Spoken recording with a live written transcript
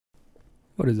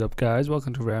What is up, guys?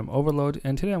 Welcome to RAM Overload,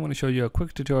 and today I'm going to show you a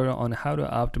quick tutorial on how to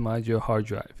optimize your hard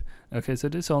drive. Okay, so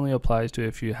this only applies to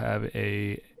if you have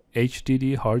a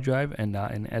HDD hard drive and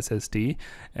not an SSD,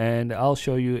 and I'll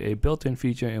show you a built-in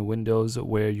feature in Windows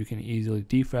where you can easily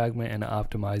defragment and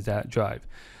optimize that drive.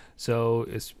 So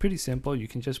it's pretty simple. You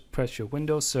can just press your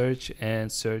Windows search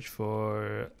and search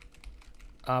for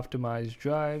optimized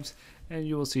drives, and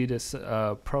you will see this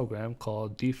program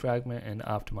called defragment and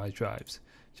optimize drives.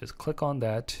 Just click on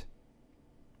that,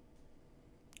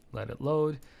 let it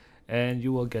load, and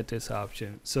you will get this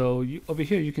option. So over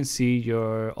here you can see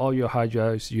all your hard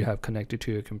drives you have connected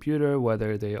to your computer,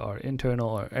 whether they are internal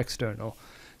or external.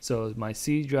 So my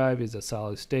C drive is a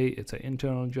solid state, it's an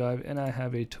internal drive, and I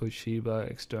have a Toshiba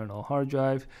external hard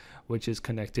drive which is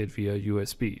connected via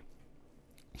USB.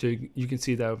 So you can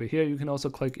see that over here. You can also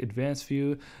click advanced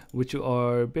view, which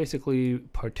are basically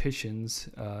partitions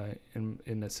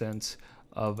in a sense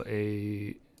of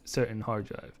a certain hard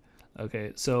drive.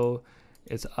 Okay, so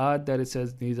it's odd that it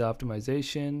says needs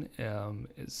optimization,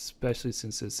 especially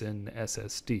since it's in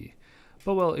SSD,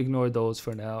 but we'll ignore those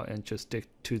for now and just stick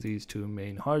to these two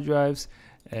main hard drives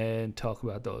and talk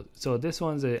about those. So this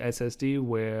one's a SSD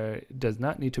where it does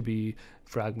not need to be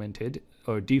fragmented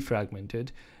or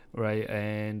defragmented, right?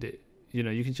 And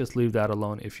you can just leave that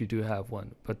alone if you do have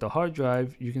one. But the hard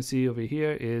drive, you can see over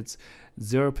here, it's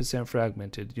 0%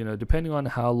 fragmented. Depending on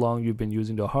how long you've been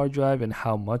using the hard drive and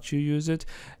how much you use it,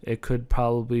 it could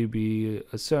probably be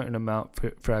a certain amount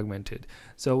fragmented.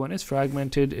 So when it's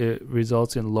fragmented, it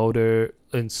results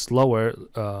in slower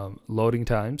loading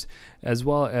times, as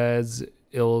well as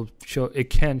it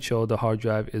can show the hard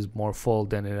drive is more full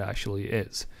than it actually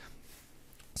is.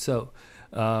 So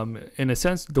in a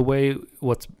sense, the way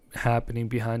what's happening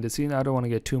behind the scene, I don't want to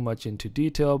get too much into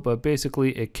detail, but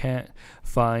basically it can't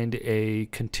find a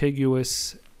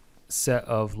contiguous set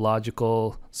of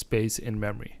logical space in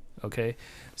memory. Okay,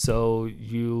 so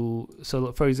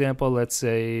for example, let's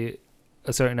say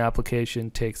a certain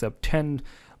application takes up 10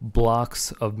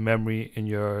 blocks of memory in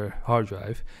your hard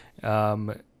drive,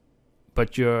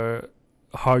 but your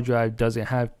hard drive doesn't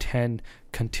have 10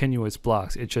 continuous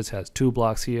blocks. It just has 2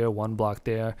 blocks here, 1 block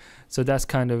there. So that's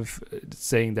kind of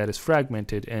saying that it's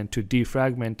fragmented, and to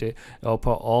defragment it, I'll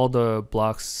put all the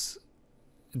blocks,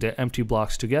 the empty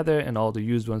blocks together and all the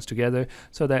used ones together,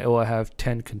 so that it will have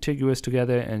 10 contiguous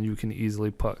together, and you can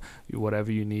easily put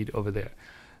whatever you need over there.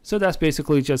 So that's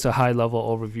basically just a high level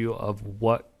overview of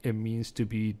what it means to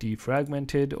be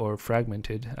defragmented, or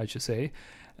fragmented I should say.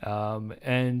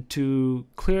 And to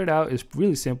clear it out is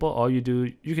really simple. All you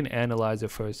do, you can analyze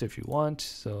it first if you want.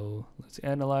 So let's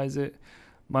analyze it.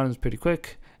 Mine was pretty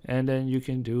quick, and then you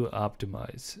can do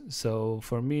optimize. So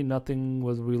for me, nothing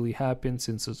will really happen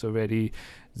since it's already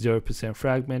 0%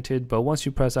 fragmented, but once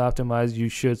you press optimize, you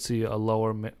should see a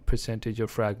lower percentage of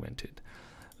fragmented.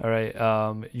 All right,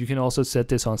 you can also set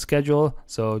this on schedule,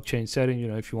 so change setting,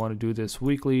 if you want to do this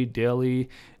weekly, daily,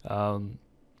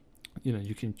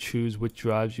 you can choose which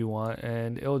drives you want,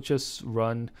 and it'll just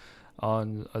run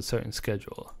on a certain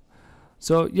schedule.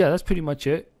 So yeah, that's pretty much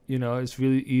it. It's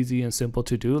really easy and simple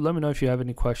to do. Let me know if you have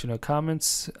any questions or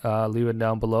comments. Leave it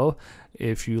down below.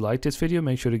 If you like this video,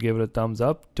 make sure to give it a thumbs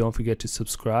up. Don't forget to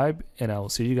subscribe, and I will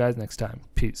see you guys next time.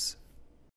 Peace.